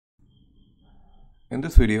In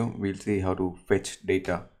this video, we'll see how to fetch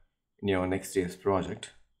data in your Next.js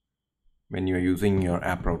project when you are using your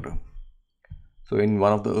app router. So in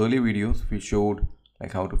one of the early videos, we showed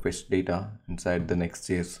like how to fetch data inside the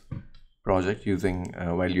Next.js project using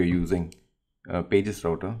while you're using pages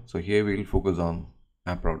router. So here we'll focus on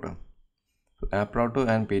app router. So app router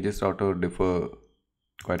and pages router differ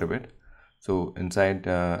quite a bit. So inside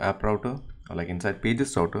app router, or like inside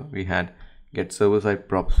pages router, we had get server side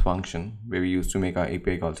props function where we used to make our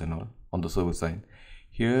API calls and all on the server side.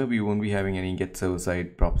 Here we won't be having any get server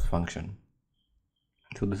side props function.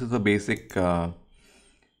 So this is a basic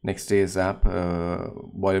Next.js app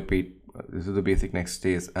boilerplate. This is the basic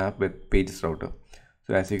Next.js app with pages router.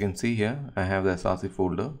 So as you can see here, I have the src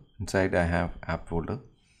folder. Inside I have app folder,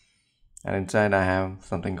 and inside I have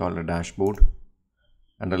something called a dashboard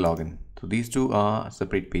and a login. So these two are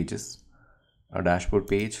separate pages, a dashboard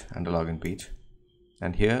page and a login page.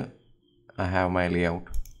 And here I have my layout,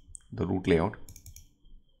 the root layout.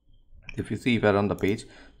 If you see, if I run the page,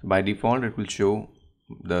 so by default it will show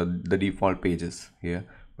the default pages here,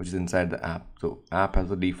 which is inside the app. So app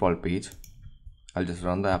has a default page. I'll just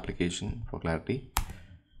run the application for clarity.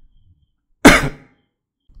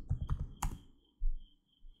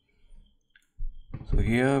 So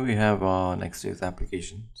here we have our Next.js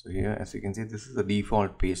application. So here, as you can see, this is the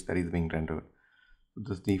default page that is being rendered. So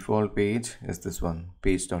this default page is this one,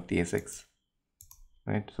 page.tsx,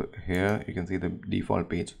 right? So here you can see the default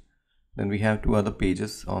page. Then we have two other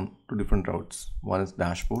pages on two different routes. One is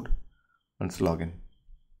dashboard, one is login.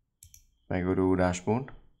 If I go to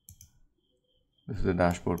dashboard, this is the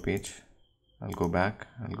dashboard page. I'll go back,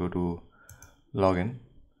 I'll go to login,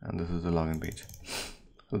 and this is the login page.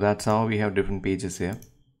 So that's how we have different pages here.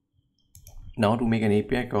 Now to make an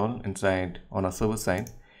API call inside on a server side,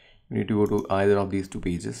 you need to go to either of these two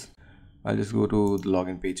pages. I'll just go to the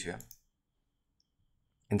login page here.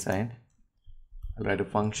 Inside, I'll write a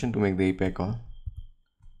function to make the API call.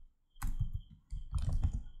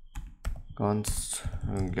 Const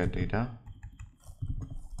get data.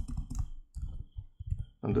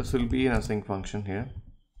 And this will be an async function here.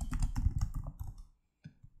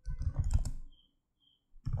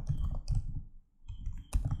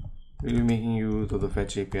 We'll be making use of the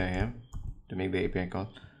fetch API here to make the API call.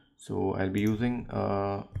 So I'll be using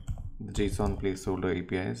the JSON placeholder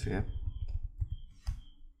APIs here.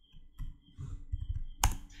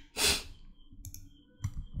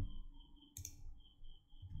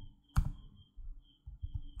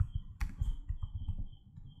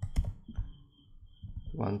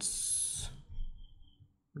 Once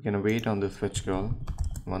we can wait on this fetch call,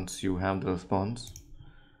 once you have the response,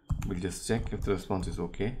 we'll just check if the response is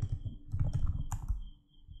okay.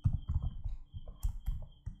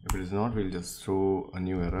 If it is not, we'll just throw a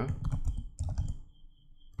new error.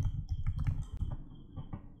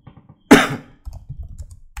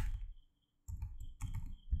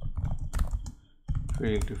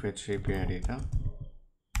 Fail to fetch API data.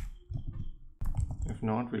 If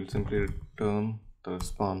not, we'll simply return the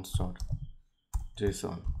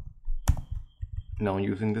response.json. Now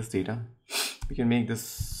using this data, we can make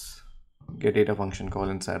this get data function call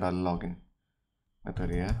inside our login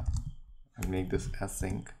method here. I'll make this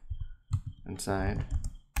async inside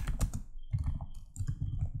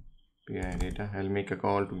API data. I'll make a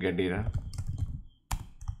call to get data.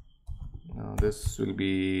 Now this will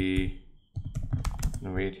be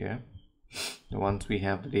wait here. Once we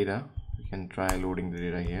have the data, we can try loading the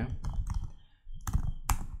data here.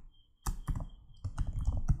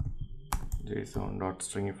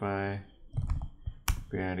 JSON.stringify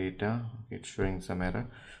API data. Okay, it's showing some error.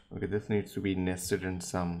 Okay, this needs to be nested in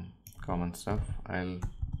some common stuff. I'll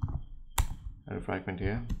add a fragment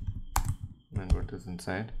here and put this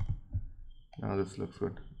inside. Now this looks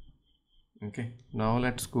good. Okay, now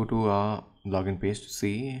let's go to our login page to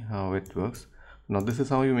see how it works. Now this is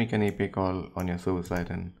how you make an API call on your server side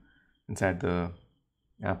and inside the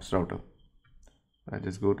apps router. I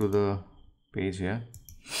just go to the page here.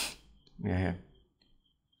 Yeah, here.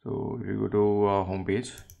 So if you go to our home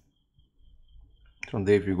page, from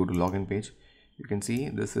there if you go to login page, you can see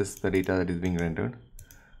this is the data that is being rendered.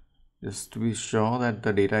 Just to be sure that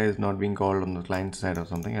the data is not being called on the client side or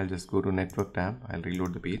something, I'll just go to network tab. I'll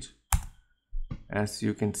reload the page. As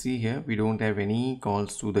you can see here, we don't have any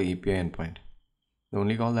calls to the API endpoint. The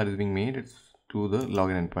only call that is being made is to the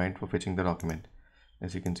login endpoint for fetching the document,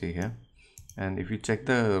 as you can see here. And if you check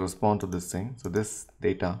the response of this thing, so this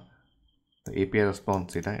data, the API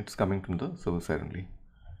response data, it's coming from the server side only.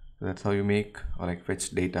 So that's how you make or like fetch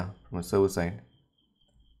data from a server side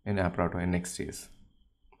in app router in Next.js.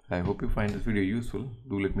 I hope you find this video useful.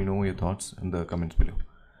 Do let me know your thoughts in the comments below.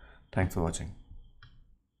 Thanks for watching.